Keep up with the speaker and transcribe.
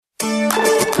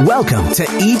Welcome to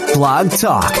Eat Blog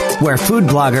Talk, where food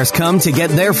bloggers come to get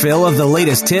their fill of the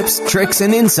latest tips, tricks,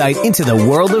 and insight into the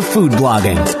world of food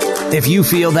blogging. If you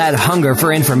feel that hunger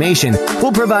for information,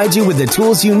 we'll provide you with the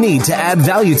tools you need to add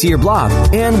value to your blog,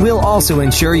 and we'll also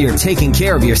ensure you're taking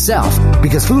care of yourself,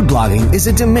 because food blogging is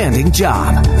a demanding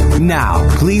job. Now,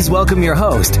 please welcome your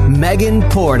host, Megan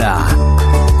Porta.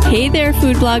 Hey there,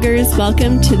 food bloggers.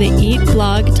 Welcome to the Eat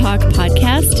Blog Talk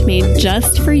podcast made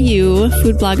just for you,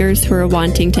 food bloggers who are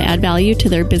wanting to add value to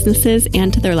their businesses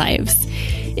and to their lives.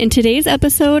 In today's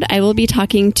episode, I will be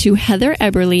talking to Heather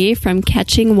Eberly from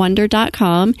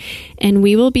CatchingWonder.com, and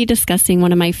we will be discussing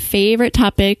one of my favorite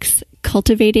topics,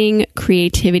 cultivating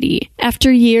creativity.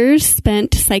 After years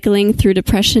spent cycling through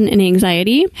depression and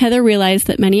anxiety, Heather realized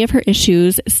that many of her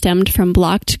issues stemmed from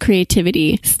blocked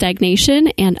creativity, stagnation,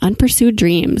 and unpursued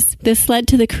dreams. This led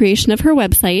to the creation of her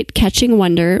website, Catching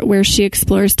Wonder, where she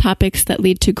explores topics that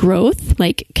lead to growth,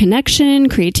 like connection,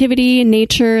 creativity,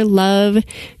 nature, love,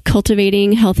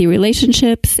 cultivating healthy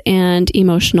relationships, and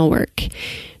emotional work.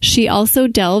 She also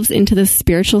delves into the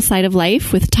spiritual side of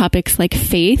life with topics like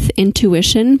faith,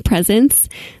 intuition, presence,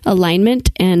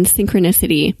 alignment, and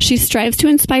synchronicity. She strives to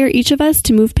inspire each of us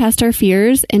to move past our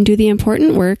fears and do the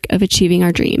important work of achieving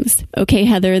our dreams. Okay,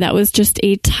 Heather, that was just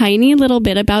a tiny little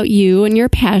bit about you and your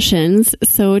passions.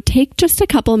 So take just a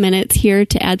couple minutes here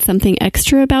to add something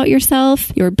extra about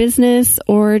yourself, your business,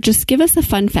 or just give us a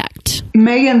fun fact.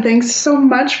 Megan, thanks so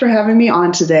much for having me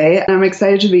on today. I'm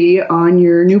excited to be on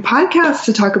your new podcast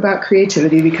to talk about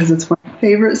creativity because it's one of my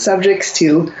favorite subjects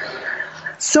too.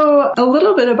 So a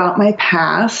little bit about my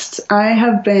past. I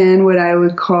have been what I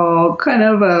would call kind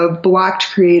of a blocked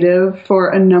creative for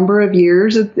a number of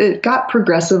years. It got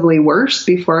progressively worse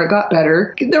before it got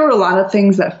better. There were a lot of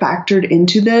things that factored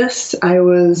into this. I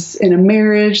was in a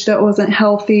marriage that wasn't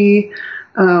healthy,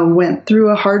 went through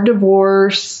a hard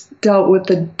divorce, dealt with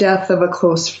the death of a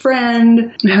close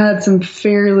friend, had some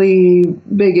fairly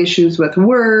big issues with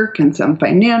work and some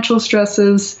financial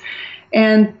stresses.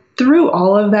 And through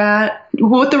all of that,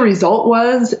 what the result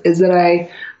was is that I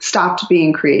stopped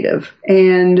being creative.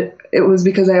 And it was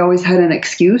because I always had an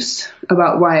excuse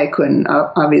about why I couldn't.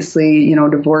 Obviously,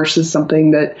 divorce is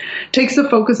something that takes the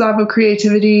focus off of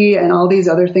creativity, and all these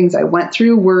other things I went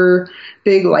through were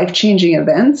big life-changing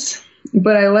events.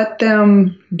 But I let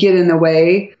them get in the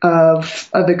way of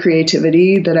the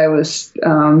creativity that I was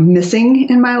missing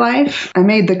in my life. I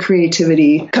made the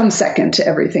creativity come second to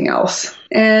everything else.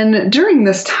 And during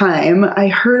this time, I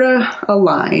heard a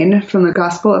line from the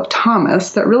Gospel of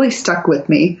Thomas that really stuck with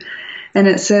me. And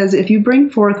it says, "If you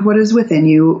bring forth what is within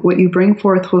you, what you bring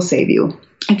forth will save you.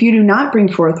 If you do not bring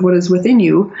forth what is within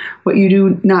you, what you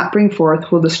do not bring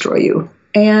forth will destroy you."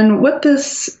 And what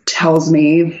this tells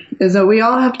me is that we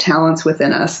all have talents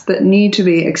within us that need to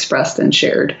be expressed and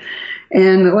shared.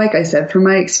 And like I said, from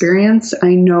my experience,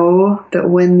 I know that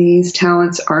when these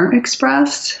talents aren't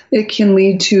expressed, it can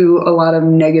lead to a lot of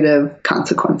negative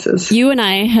consequences. You and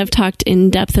I have talked in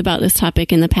depth about this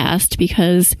topic in the past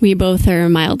because we both are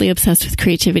mildly obsessed with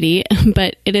creativity,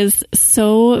 but it is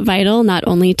so vital not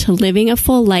only to living a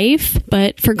full life,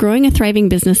 but for growing a thriving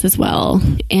business as well.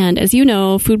 And as you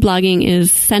know, food blogging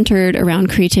is centered around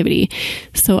creativity.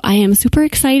 So I am super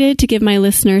excited to give my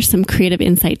listeners some creative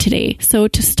insight today. So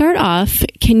to start off,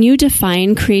 can you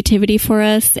define creativity for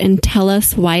us and tell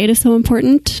us why it is so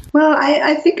important? Well,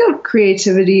 I think of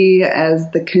creativity as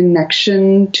the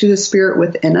connection to the spirit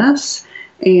within us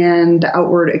and the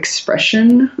outward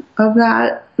expression of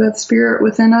that spirit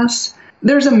within us.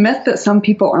 There's a myth that some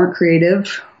people aren't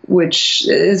creative, which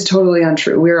is totally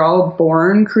untrue. We're all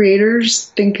born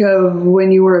creators. Think of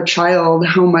when you were a child,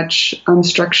 how much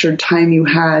unstructured time you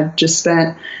had just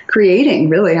spent creating,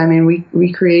 really. I mean,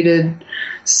 we created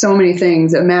so many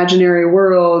things, imaginary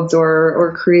worlds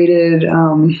or created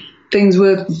things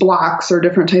with blocks or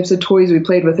different types of toys we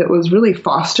played with. It was really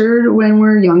fostered when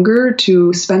we're younger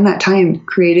to spend that time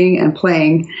creating and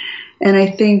playing. And I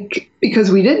think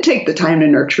because we did take the time to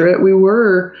nurture it, we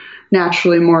were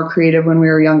naturally more creative when we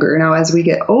were younger. Now, as we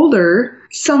get older,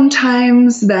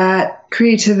 sometimes that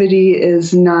creativity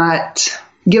is not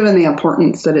given the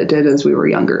importance that it did as we were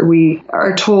younger. We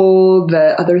are told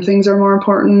that other things are more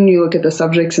important. You look at the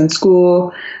subjects in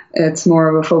school, it's more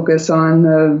of a focus on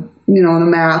the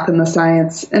math and the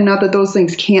science. And not that those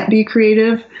things can't be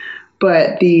creative,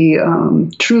 but the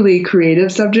truly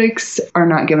creative subjects are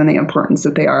not given the importance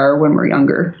that they are when we're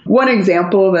younger. One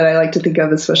example that I like to think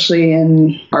of, especially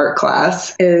in art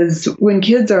class, is when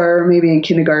kids are maybe in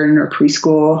kindergarten or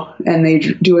preschool and they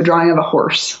do a drawing of a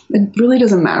horse. It really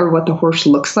doesn't matter what the horse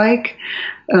looks like.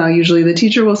 Usually the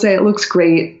teacher will say, "It looks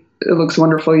great. It looks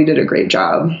wonderful. You did a great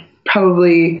job."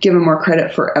 probably given more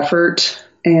credit for effort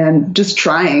and just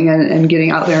trying and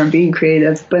getting out there and being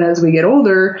creative. But as we get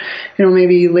older,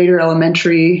 maybe later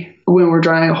elementary, when we're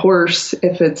drawing a horse,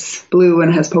 if it's blue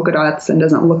and has polka dots and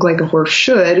doesn't look like a horse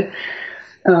should,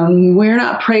 we're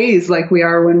not praised like we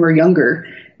are when we're younger.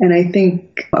 And I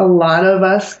think a lot of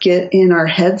us get in our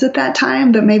heads at that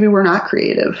time that maybe we're not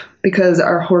creative because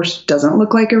our horse doesn't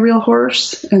look like a real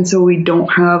horse. And so we don't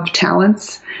have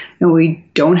talents and we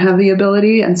don't have the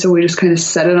ability. And so we just kind of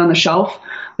set it on the shelf.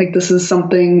 Like, this is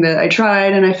something that I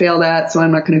tried and I failed at, so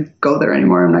I'm not going to go there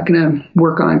anymore. I'm not going to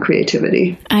work on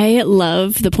creativity. I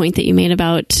love the point that you made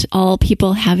about all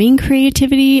people having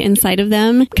creativity inside of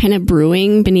them kind of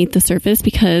brewing beneath the surface,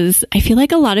 because I feel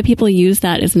like a lot of people use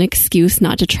that as an excuse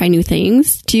not to try new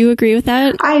things. Do you agree with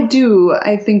that? I do.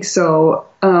 I think so.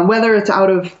 Whether it's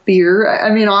out of fear, I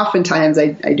mean, oftentimes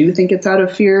I do think it's out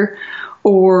of fear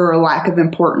or lack of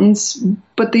importance.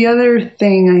 But the other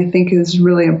thing I think is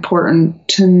really important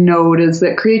to note is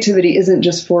that creativity isn't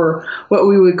just for what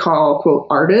we would call, quote,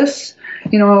 artists,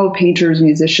 painters,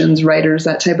 musicians, writers,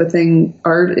 that type of thing.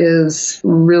 Art is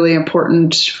really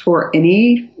important for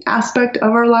any aspect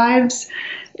of our lives.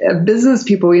 Business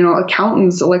people,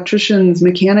 accountants, electricians,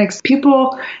 mechanics,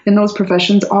 people in those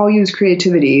professions all use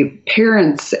creativity.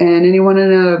 Parents and anyone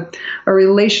in a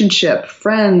relationship,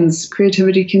 friends,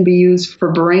 creativity can be used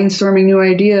for brainstorming new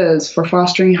ideas, for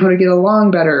fostering how to get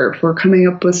along better, for coming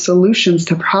up with solutions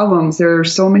to problems. There are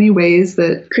so many ways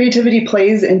that creativity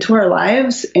plays into our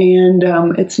lives, and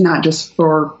it's not just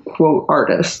for, quote,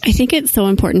 artists. I think it's so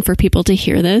important for people to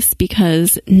hear this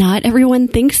because not everyone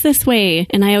thinks this way.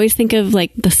 And I always think of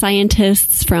like the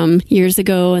scientists from years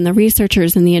ago and the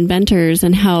researchers and the inventors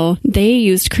and how they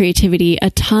used creativity a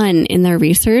ton in their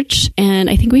research. And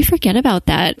I think we forget about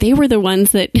that. They were the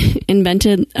ones that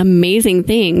invented amazing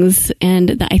things.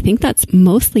 And I think that's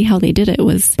mostly how they did it,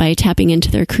 was by tapping into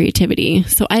their creativity.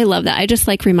 So I love that. I just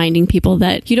like reminding people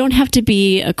that you don't have to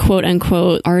be a quote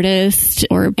unquote artist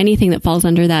or anything that falls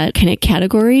under that kind of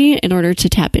category in order to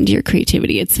tap into your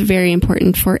creativity. It's very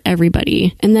important for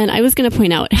everybody. And then I was going to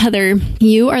point out, Heather,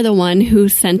 you are the one who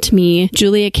sent me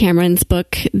Julia Cameron's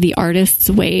book, The Artist's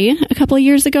Way, a couple of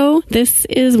years ago. This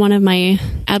is one of my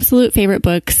absolute favorite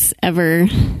books ever.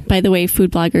 By the way,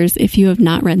 food bloggers, if you have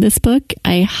not read this book,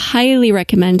 I highly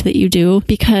recommend that you do,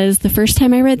 because the first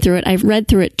time I read through it, I've read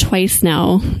through it twice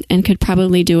now and could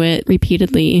probably do it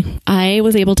repeatedly. I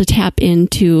was able to tap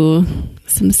into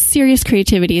some serious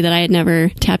creativity that I had never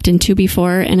tapped into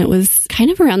before. And it was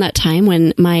kind of around that time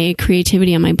when my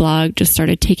creativity on my blog just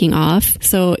started taking off.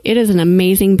 So it is an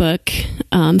amazing book.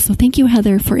 So thank you,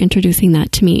 Heather, for introducing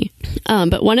that to me.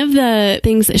 But one of the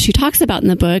things that she talks about in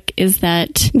the book is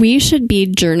that we should be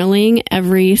journaling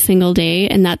every single day.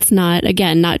 And that's not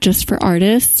just for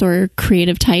artists or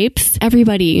creative types.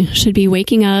 Everybody should be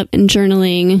waking up and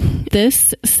journaling.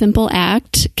 This simple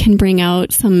act can bring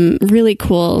out some really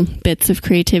cool bits of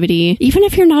creativity. Even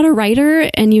if you're not a writer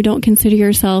and you don't consider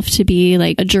yourself to be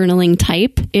like a journaling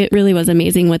type, it really was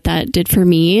amazing what that did for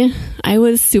me. I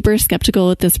was super skeptical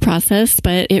with this process,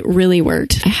 but it really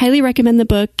worked. I highly recommend the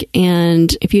book.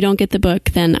 And if you don't get the book,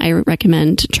 then I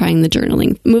recommend trying the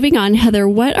journaling. Moving on, Heather,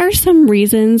 what are some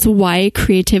reasons why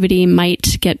creativity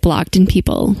might get blocked in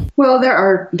people? Well, there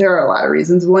are a lot of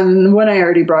reasons. One I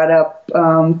already brought up,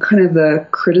 kind of the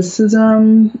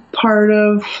criticism part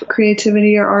of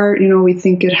creativity or art. We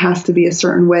think it has to be a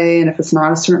certain way, and if it's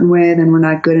not a certain way, then we're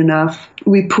not good enough.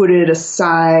 We put it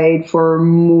aside for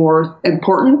more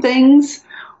important things,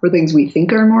 or things we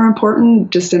think are more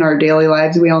important. Just in our daily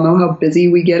lives, we all know how busy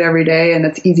we get every day, and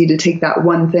it's easy to take that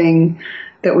one thing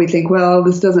that we think, well,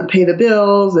 this doesn't pay the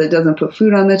bills, it doesn't put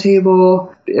food on the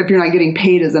table. If you're not getting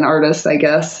paid as an artist, I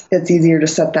guess, it's easier to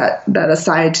set that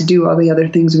aside to do all the other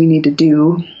things we need to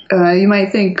do. You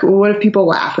might think, well, what if people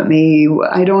laugh at me?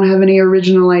 I don't have any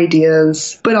original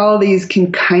ideas. But all of these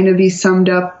can kind of be summed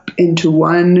up into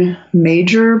one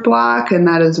major block, and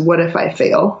that is, what if I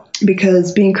fail?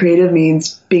 Because being creative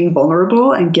means being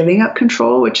vulnerable and giving up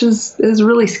control, which is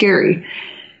really scary.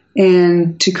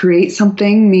 And to create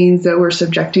something means that we're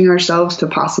subjecting ourselves to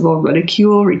possible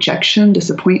ridicule, rejection,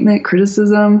 disappointment,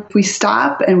 criticism. If we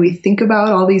stop and we think about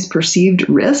all these perceived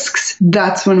risks,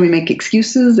 that's when we make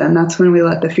excuses, and that's when we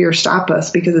let the fear stop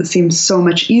us, because it seems so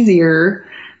much easier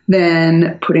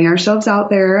than putting ourselves out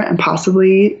there and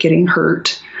possibly getting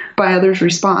hurt by others'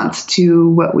 response to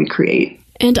what we create.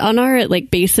 And on our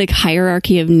basic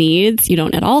hierarchy of needs, you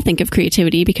don't at all think of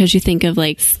creativity because you think of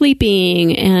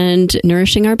sleeping and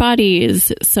nourishing our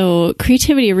bodies. So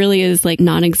creativity really is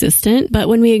non-existent. But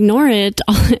when we ignore it,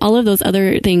 all of those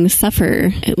other things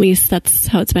suffer. At least that's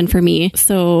how it's been for me.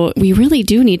 So we really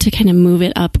do need to kind of move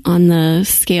it up on the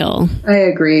scale. I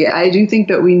agree. I do think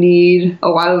that we need a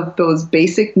lot of those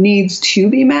basic needs to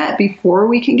be met before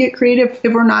we can get creative.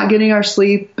 If we're not getting our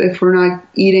sleep, if we're not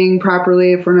eating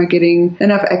properly, if we're not getting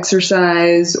enough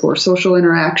exercise or social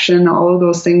interaction, all of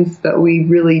those things that we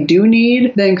really do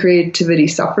need, then creativity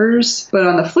suffers. But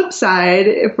on the flip side,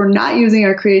 if we're not using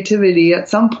our creativity, at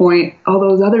some point, all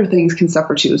those other things can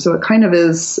suffer too. So it kind of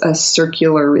is a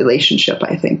circular relationship,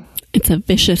 I think. It's a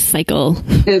vicious cycle.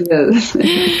 It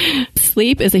is.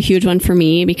 Sleep is a huge one for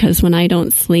me because when I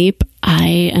don't sleep,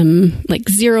 I am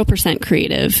 0%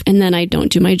 creative, and then I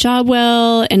don't do my job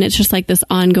well, and it's just this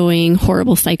ongoing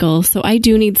horrible cycle. So I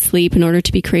do need sleep in order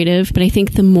to be creative, but I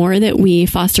think the more that we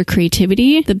foster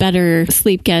creativity, the better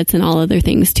sleep gets and all other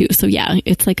things too. So yeah,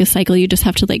 it's a cycle. You just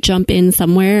have to jump in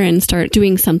somewhere and start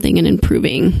doing something and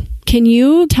improving. Can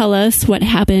you tell us what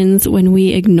happens when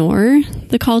we ignore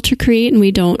the call to create and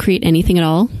we don't create anything at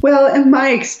all? Well, in my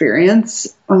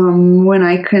experience, when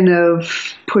I kind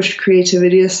of pushed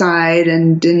creativity aside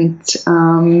and didn't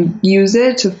use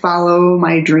it to follow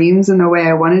my dreams in the way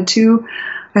I wanted to,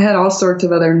 I had all sorts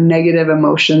of other negative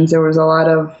emotions. There was a lot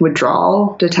of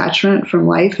withdrawal, detachment from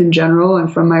life in general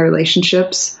and from my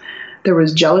relationships. There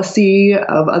was jealousy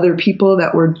of other people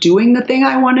that were doing the thing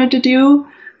I wanted to do,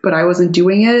 but I wasn't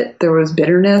doing it. There was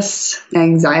bitterness,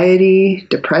 anxiety,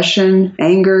 depression,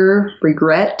 anger,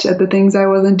 regret at the things I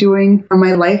wasn't doing.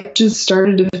 My life just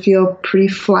started to feel pretty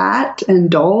flat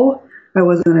and dull. I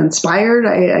wasn't inspired.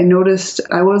 I noticed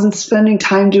I wasn't spending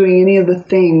time doing any of the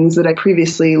things that I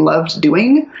previously loved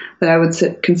doing that I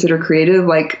would consider creative,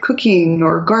 like cooking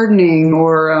or gardening,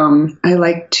 or I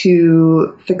like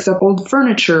to fix up old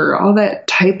furniture, all that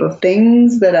type of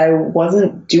things that I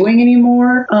wasn't doing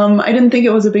anymore. I didn't think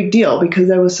it was a big deal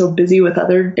because I was so busy with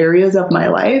other areas of my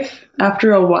life.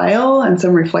 After a while and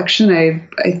some reflection,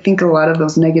 I think a lot of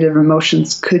those negative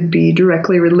emotions could be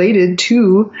directly related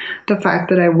to the fact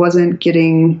that I wasn't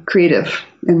getting creative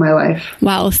in my life.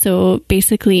 Wow. So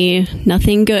basically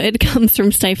nothing good comes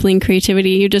from stifling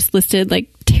creativity. You just listed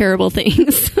terrible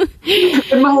things.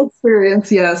 In my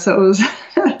experience, yes, it was.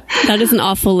 That is an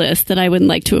awful list that I would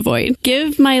like to avoid.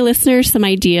 Give my listeners some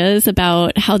ideas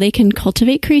about how they can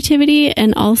cultivate creativity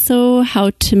and also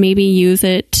how to maybe use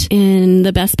it in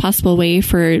the best possible way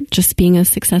for just being a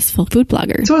successful food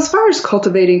blogger. So as far as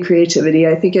cultivating creativity,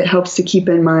 I think it helps to keep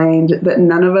in mind that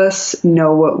none of us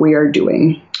know what we are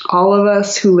doing. All of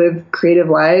us who live creative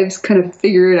lives kind of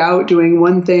figure it out doing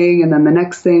one thing and then the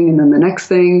next thing and then the next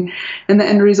thing. And the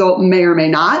end result may or may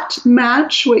not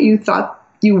match what you thought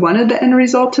you wanted the end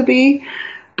result to be.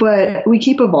 But we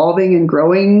keep evolving and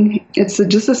growing. It's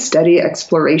just a steady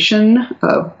exploration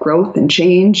of growth and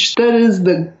change. That is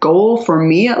the goal for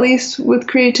me, at least with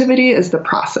creativity, is the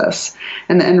process.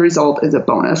 And the end result is a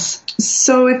bonus.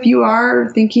 So if you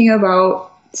are thinking about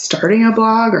starting a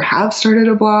blog or have started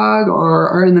a blog or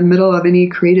are in the middle of any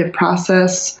creative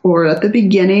process or at the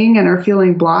beginning and are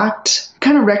feeling blocked,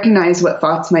 kind of recognize what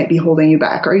thoughts might be holding you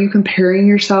back. Are you comparing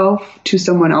yourself to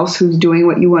someone else who's doing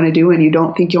what you want to do and you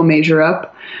don't think you'll measure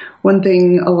up? One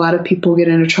thing a lot of people get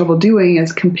into trouble doing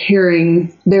is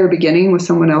comparing their beginning with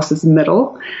someone else's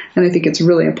middle. And I think it's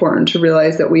really important to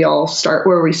realize that we all start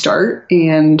where we start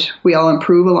and we all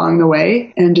improve along the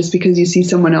way. And just because you see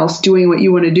someone else doing what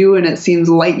you want to do and it seems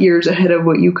light years ahead of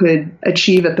what you could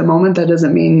achieve at the moment, that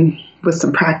doesn't mean with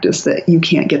some practice that you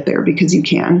can't get there, because you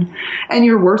can. And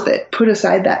you're worth it. Put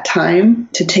aside that time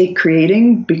to take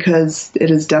creating, because it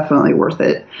is definitely worth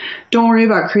it. Don't worry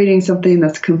about creating something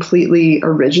that's completely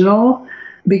original,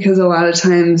 because a lot of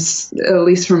times, at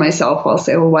least for myself, I'll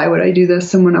say, well, why would I do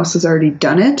this? Someone else has already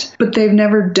done it, but they've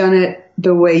never done it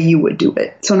the way you would do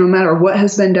it. So no matter what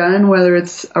has been done, whether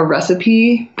it's a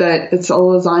recipe, that it's a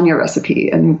lasagna recipe,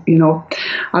 and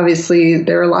obviously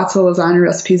there are lots of lasagna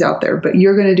recipes out there, but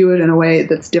you're going to do it in a way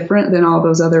that's different than all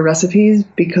those other recipes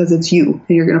because it's you,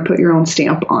 and you're going to put your own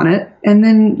stamp on it. And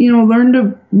then, learn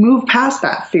to move past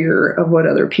that fear of what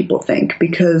other people think,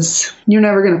 because you're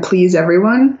never going to please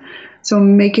everyone. So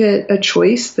make it a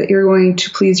choice that you're going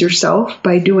to please yourself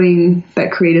by doing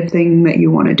that creative thing that you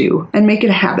want to do, and make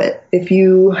it a habit. If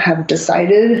you have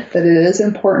decided that it is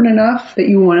important enough that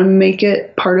you want to make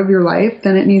it part of your life,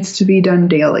 then it needs to be done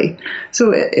daily.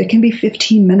 So it can be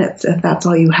 15 minutes if that's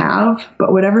all you have,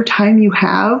 but whatever time you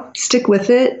have, stick with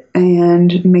it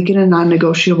and make it a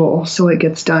non-negotiable so it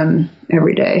gets done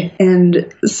every day.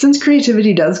 And since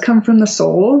creativity does come from the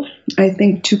soul, I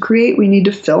think to create, we need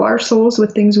to fill our souls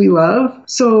with things we love.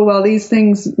 So while these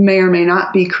things may or may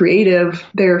not be creative,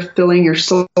 they're filling your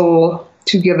soul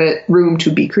to give it room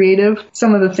to be creative.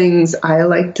 Some of the things I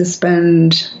like to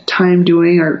spend time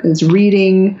doing is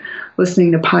reading,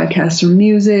 listening to podcasts or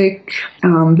music,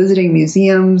 visiting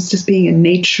museums, just being in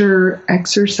nature,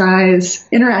 exercise.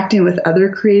 Interacting with other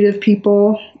creative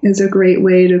people is a great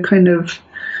way to kind of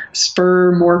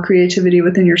spur more creativity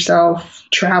within yourself.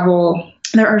 Travel.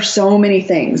 There are so many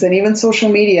things, and even social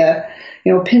media,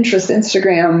 Pinterest,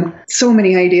 Instagram, so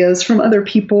many ideas from other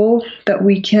people that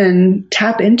we can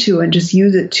tap into and just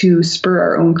use it to spur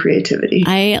our own creativity.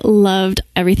 I loved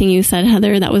everything you said,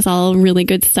 Heather. That was all really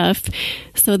good stuff.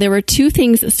 So there were two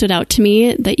things that stood out to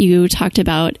me that you talked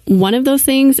about. One of those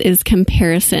things is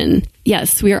comparison.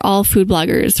 Yes, we are all food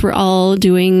bloggers. We're all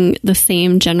doing the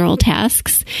same general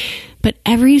tasks. But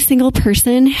every single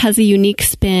person has a unique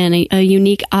spin, a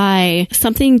unique eye,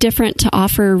 something different to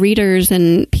offer readers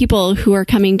and people who are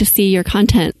coming to see your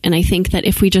content. And I think that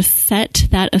if we just set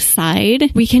that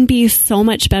aside, we can be so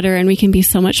much better and we can be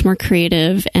so much more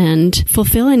creative and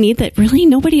fulfill a need that really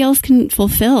nobody else can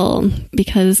fulfill,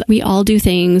 because we all do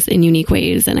things in unique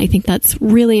ways. And I think that's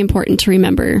really important to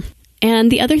remember.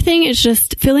 And the other thing is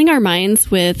just filling our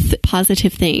minds with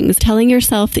positive things, telling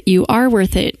yourself that you are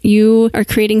worth it. You are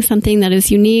creating something that is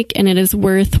unique and it is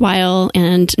worthwhile,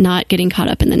 and not getting caught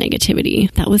up in the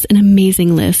negativity. That was an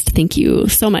amazing list. Thank you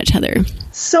so much, Heather.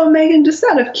 So Megan, just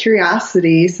out of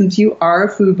curiosity, since you are a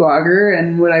food blogger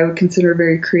and what I would consider a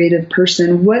very creative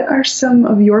person, what are some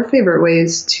of your favorite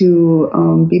ways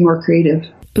to be more creative?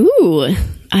 Ooh,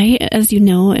 I, as you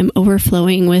know, am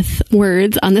overflowing with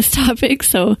words on this topic.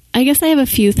 So I guess I have a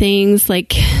few things,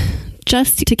 like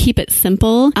just to keep it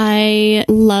simple. I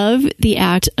love the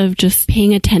act of just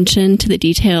paying attention to the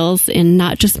details in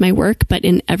not just my work, but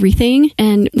in everything.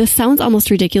 And this sounds almost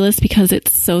ridiculous because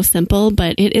it's so simple,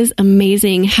 but it is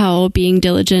amazing how being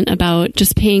diligent about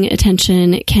just paying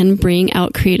attention can bring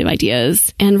out creative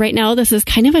ideas. And right now, this is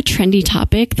kind of a trendy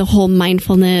topic, the whole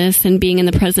mindfulness and being in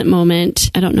the present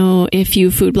moment. I don't know if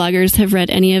you food bloggers have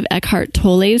read any of Eckhart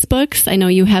Tolle's books. I know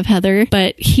you have, Heather,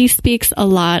 but he speaks a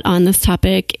lot on this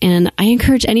topic, and I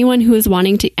encourage anyone who is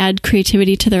wanting to add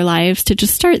creativity to their lives to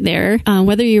just start there.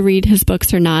 Whether you read his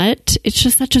books or not, it's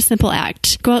just such a simple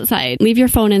act. Go outside, leave your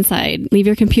phone inside, leave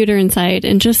your computer inside,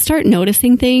 and just start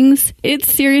noticing things. It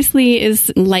seriously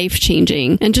is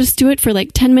life-changing. And just do it for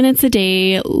like 10 minutes a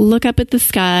day. Look up at the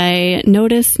sky,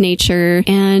 notice nature,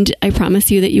 and I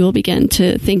promise you that you will begin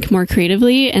to think more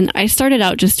creatively. And I started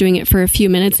out just doing it for a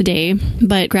few minutes a day,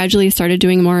 but gradually started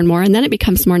doing more and more, and then it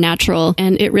becomes more natural.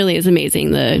 And it really is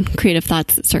amazing, the creative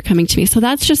thoughts that start coming to me. So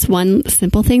that's just one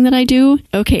simple thing that I do.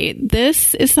 Okay,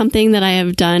 this is something that I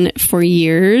have done for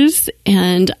years,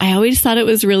 and I always thought it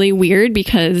was really weird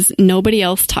because nobody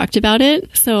else talked about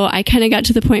it. So I kind of got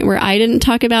to the point where I didn't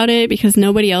talk about it because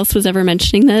nobody else was ever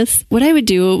mentioning this. What I would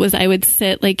do was I would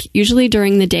sit, like, usually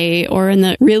during the day or in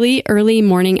the really early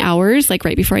morning hours, like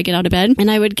right before I get out of bed, and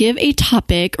I would give a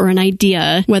topic or an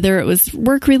idea, whether it was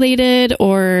work related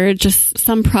or just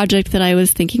some project that I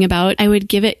was thinking about. I would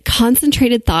give it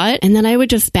concentrated thought, and then I would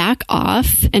just back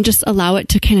off and just allow it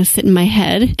to kind of sit in my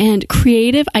head, and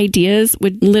creative ideas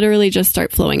would literally just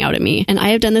start flowing out at me. And I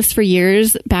have done this for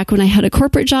years. Back when I had a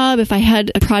corporate job, if I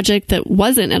had a project that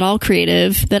wasn't at all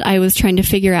creative that I was trying to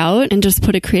figure out and just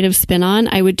put a creative spin on,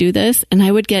 I would do this and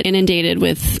I would get inundated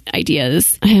with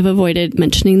ideas. I have avoided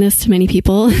mentioning this to many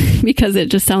people because it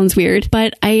just sounds weird,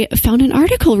 but I found an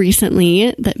article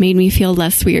recently that made me feel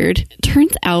less weird.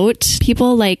 Turns out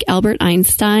people like Albert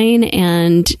Einstein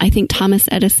and I think Thomas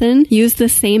Edison used the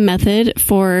same method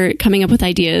for coming up with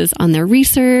ideas on their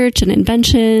research and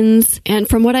inventions. And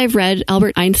from what I've read,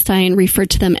 Albert Einstein referred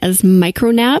to them as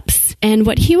micro naps. And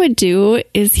what he would do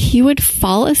is he would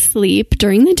fall asleep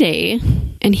during the day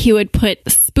and he would put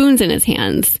spoons in his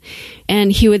hands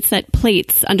and he would set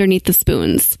plates underneath the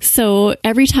spoons. So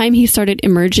every time he started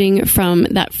emerging from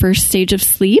that first stage of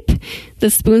sleep, the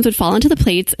spoons would fall into the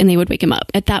plates and they would wake him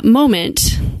up. At that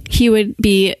moment, he would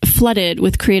be flooded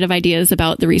with creative ideas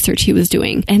about the research he was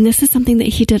doing. And this is something that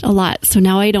he did a lot. So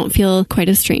now I don't feel quite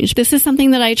as strange. This is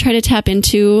something that I try to tap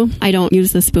into. I don't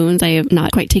use the spoons. I have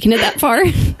not quite taken it that far.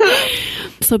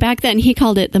 So back then he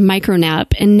called it the micro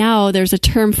nap, and now there's a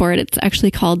term for it. It's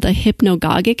actually called the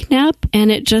hypnagogic nap,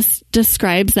 and it just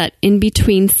describes that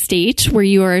in-between state where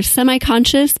you are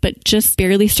semi-conscious but just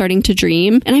barely starting to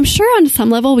dream. And I'm sure on some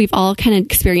level we've all kind of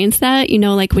experienced that, you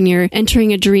know, like when you're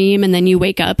entering a dream and then you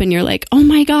wake up and you're like, oh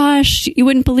my God, gosh, you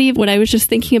wouldn't believe what I was just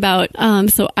thinking about.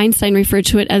 So Einstein referred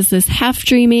to it as this half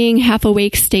dreaming, half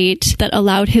awake state that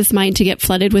allowed his mind to get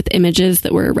flooded with images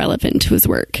that were relevant to his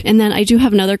work. And then I do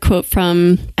have another quote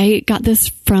I got this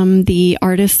from the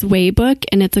Artist's Way book,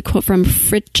 and it's a quote from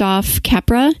Fritjof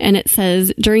Capra, and it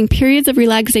says, during periods of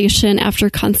relaxation after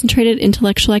concentrated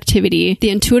intellectual activity, the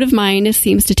intuitive mind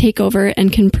seems to take over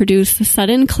and can produce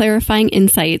sudden clarifying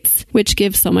insights, which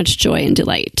give so much joy and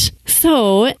delight.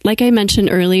 So, like I mentioned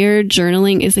earlier,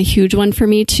 journaling is a huge one for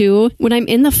me too. When I'm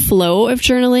in the flow of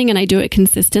journaling and I do it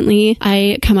consistently,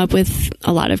 I come up with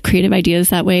a lot of creative ideas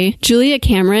that way. Julia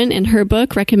Cameron, in her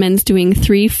book, recommends doing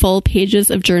 3 full pages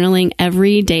of journaling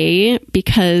every day,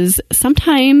 because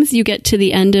sometimes you get to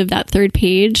the end of that 3rd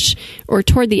page or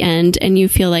toward the end and you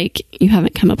feel like you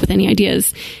haven't come up with any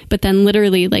ideas. But then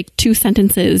literally like 2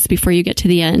 sentences before you get to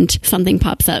the end, something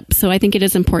pops up. So I think it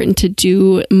is important to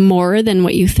do more than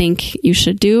what you think you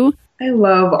should do. I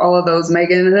love all of those,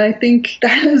 Megan. And I think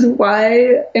that is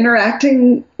why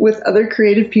interacting with other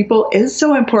creative people is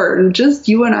so important. Just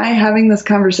you and I having this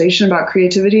conversation about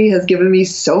creativity has given me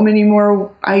so many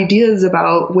more ideas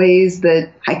about ways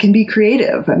that I can be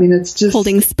creative. I mean, it's just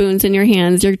holding spoons in your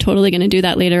hands. You're totally going to do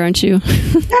that later, aren't you?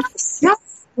 Yes.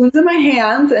 Spoons in my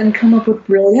hands and come up with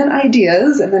brilliant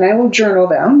ideas, and then I will journal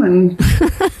them. And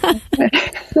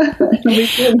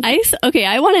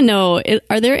I want to know,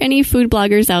 are there any food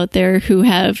bloggers out there who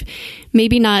have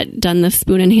maybe not done the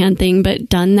spoon in hand thing, but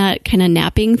done that kind of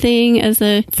napping thing as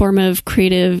a form of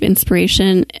creative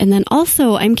inspiration? And then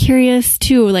also, I'm curious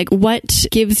too, like, what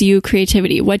gives you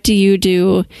creativity? What do you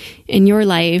do in your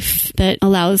life that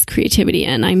allows creativity?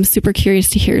 And I'm super curious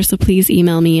to hear. So please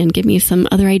email me and give me some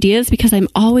other ideas, because I'm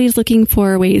always looking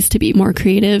for ways to be more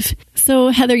creative. So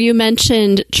Heather, you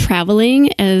mentioned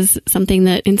traveling as something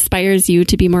that inspires you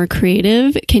to be more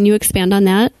creative. Can you expand on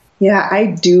that? Yeah, I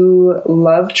do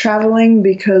love traveling,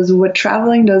 because what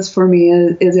traveling does for me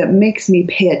is it makes me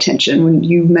pay attention. When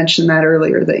you mentioned that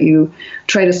earlier, that you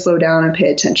try to slow down and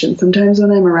pay attention. Sometimes when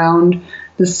I'm around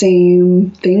the same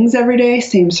things every day,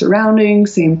 same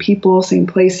surroundings, same people, same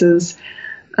places,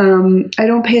 I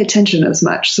don't pay attention as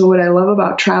much. So what I love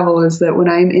about travel is that when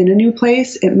I'm in a new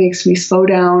place, it makes me slow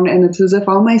down, and it's as if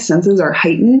all my senses are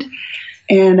heightened.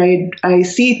 And I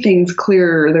see things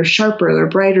clearer, they're sharper, they're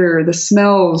brighter, the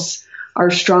smells are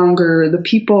stronger, the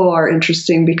people are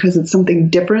interesting because it's something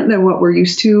different than what we're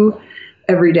used to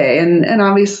every day. And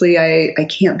obviously I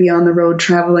can't be on the road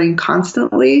traveling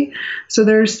constantly. So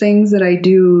there's things that I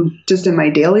do just in my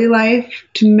daily life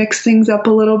to mix things up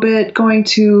a little bit. Going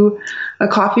to a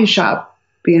coffee shop,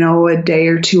 a day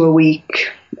or 2 a week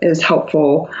is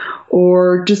helpful.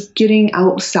 Or just getting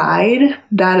outside,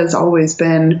 that has always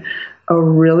been a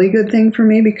really good thing for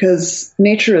me, because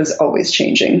nature is always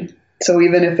changing. So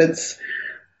even if it's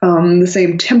the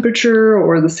same temperature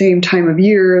or the same time of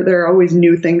year, there are always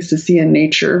new things to see in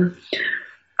nature.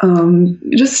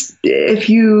 Just if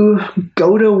you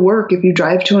go to work, if you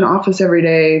drive to an office every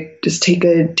day, just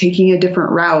taking a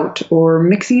different route or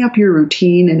mixing up your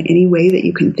routine in any way that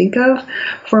you can think of,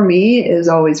 for me, is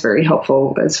always very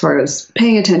helpful as far as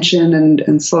paying attention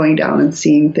and slowing down and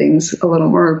seeing things a little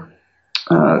more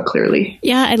clearly.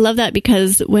 Yeah, I love that,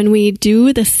 because when we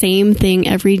do the same thing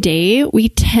every day, we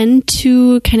tend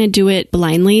to kind of do it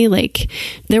blindly. Like,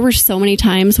 there were so many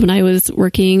times when I was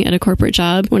working at a corporate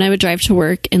job when I would drive to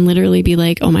work and literally be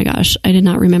like, oh my gosh, I did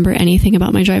not remember anything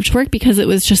about my drive to work, because it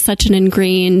was just such an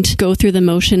ingrained go through the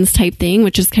motions type thing,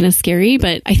 which is kind of scary.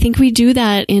 But I think we do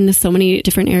that in so many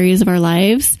different areas of our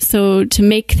lives. So to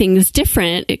make things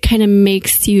different, it kind of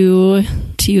makes you,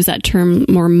 to use that term,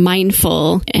 more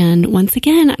mindful. And once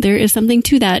again, there is something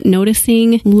to that.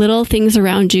 Noticing little things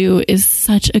around you is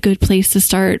such a good place to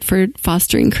start for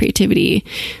fostering creativity.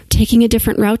 Taking a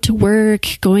different route to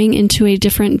work, going into a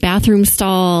different bathroom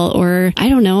stall, or I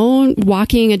don't know,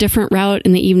 walking a different route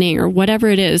in the evening, or whatever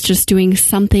it is, just doing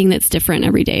something that's different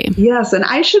every day. Yes, and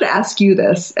I should ask you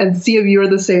this and see if you're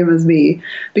the same as me,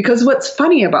 because what's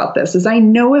funny about this is I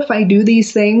know if I do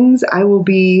these things, I will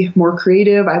be more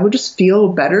creative. I will just feel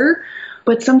better.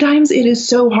 But sometimes it is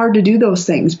so hard to do those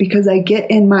things because I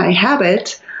get in my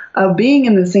habit of being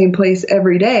in the same place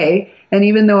every day. And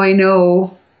even though I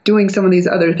know doing some of these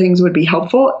other things would be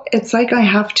helpful, it's like I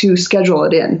have to schedule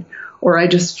it in, or I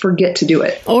just forget to do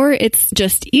it. Or it's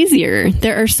just easier.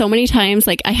 There are so many times,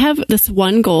 like I have this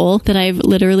one goal that I've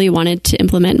literally wanted to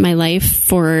implement in my life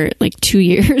for like 2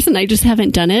 years and I just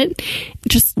haven't done it.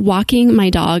 Just walking my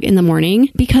dog in the morning,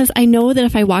 because I know that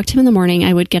if I walked him in the morning,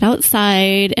 I would get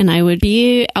outside and I would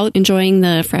be out enjoying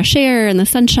the fresh air and the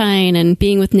sunshine and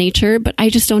being with nature, but I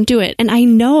just don't do it. And I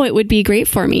know it would be great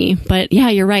for me, but yeah,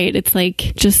 you're right. It's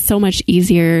like just so much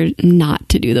easier not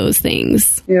to do those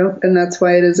things. Yeah, and that's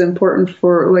why it is important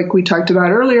for, like we talked about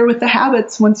earlier with the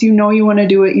habits, once you know you want to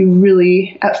do it, you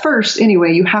really, at first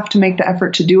anyway, you have to make the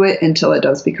effort to do it until it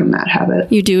does become that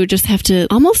habit. You do just have to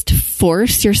almost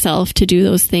force yourself to do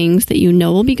those things that you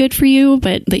know will be good for you,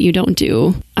 but that you don't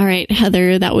do. All right,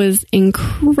 Heather, that was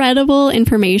incredible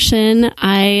information.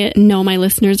 I know my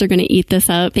listeners are going to eat this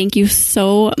up. Thank you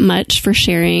so much for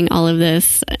sharing all of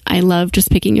this. I love just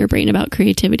picking your brain about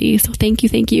creativity. So thank you.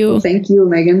 Thank you. Thank you,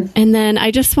 Megan. And then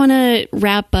I just want to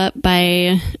wrap up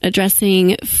by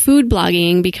addressing food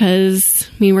blogging, because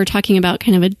I mean, we're talking about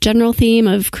kind of a general theme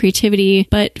of creativity,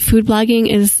 but food blogging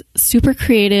is super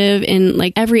creative in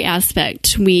like every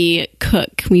aspect. We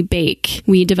cook, we bake,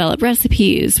 we develop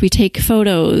recipes, we take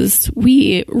photos,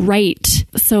 we write.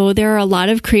 So there are a lot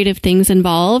of creative things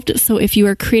involved. So if you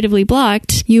are creatively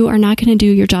blocked, you are not going to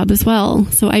do your job as well.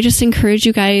 So I just encourage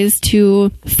you guys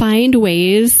to find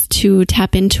ways to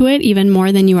tap into it even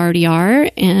more than you already are.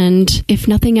 And if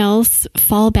nothing else,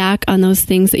 fall back on those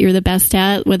things that you're the best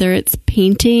at, whether it's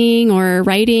painting or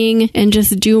writing, and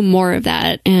just do more of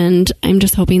that. And I'm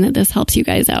just hoping that this helps you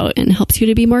guys out and helps you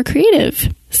to be more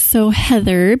creative. So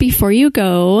Heather, before you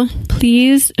go,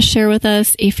 please share with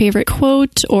us a favorite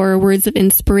quote or words of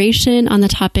inspiration on the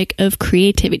topic of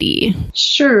creativity.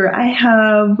 Sure. I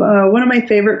have one of my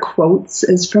favorite quotes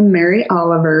is from Mary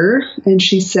Oliver, and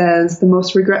she says, "The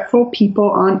most regretful people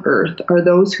on earth are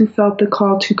those who felt the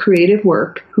call to creative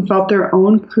work, who felt their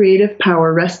own creative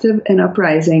power restive and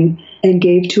uprising, and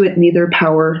gave to it neither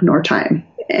power nor time."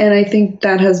 And I think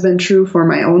that has been true for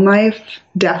my own life,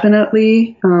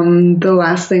 definitely. The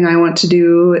last thing I want to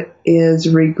do is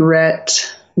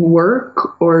regret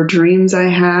work or dreams I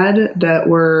had that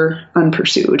were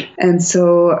unpursued. And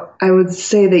so I would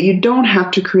say that you don't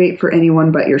have to create for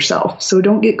anyone but yourself. So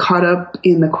don't get caught up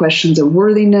in the questions of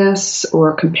worthiness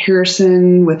or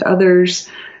comparison with others.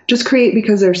 Just create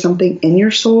because there's something in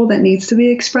your soul that needs to be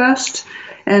expressed.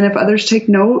 And if others take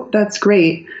note, that's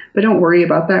great. But don't worry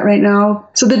about that right now.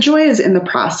 So the joy is in the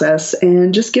process,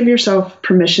 and just give yourself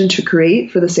permission to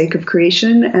create for the sake of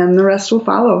creation, and the rest will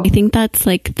follow. I think that's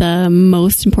like the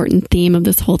most important theme of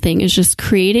this whole thing, is just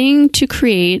creating to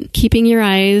create, keeping your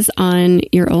eyes on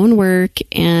your own work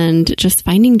and just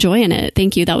finding joy in it.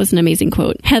 Thank you. That was an amazing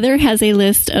quote. Heather has a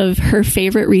list of her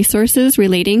favorite resources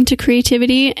relating to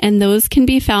creativity, and those can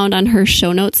be found on her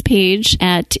show notes page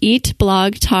at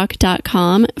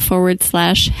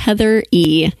eatblogtalk.com/Heather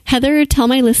E. Heather, tell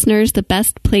my listeners the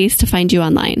best place to find you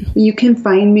online. You can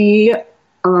find me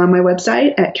on my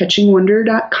website at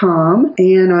catchingwonder.com,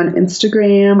 and on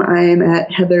Instagram, I'm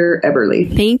at Heather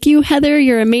Eberly. Thank you, Heather.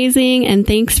 You're amazing. And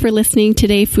thanks for listening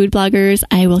today, food bloggers.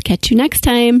 I will catch you next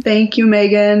time. Thank you,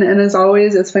 Megan. And as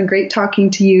always, it's been great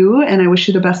talking to you, and I wish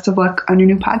you the best of luck on your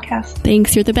new podcast.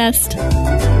 Thanks. You're the best.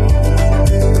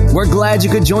 We're glad you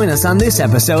could join us on this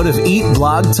episode of Eat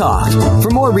Blog Talk. For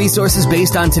more resources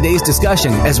based on today's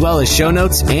discussion, as well as show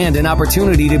notes and an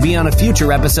opportunity to be on a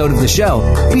future episode of the show,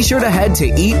 be sure to head to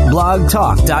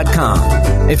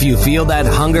eatblogtalk.com. If you feel that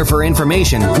hunger for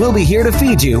information, we'll be here to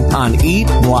feed you on Eat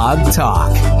Blog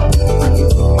Talk.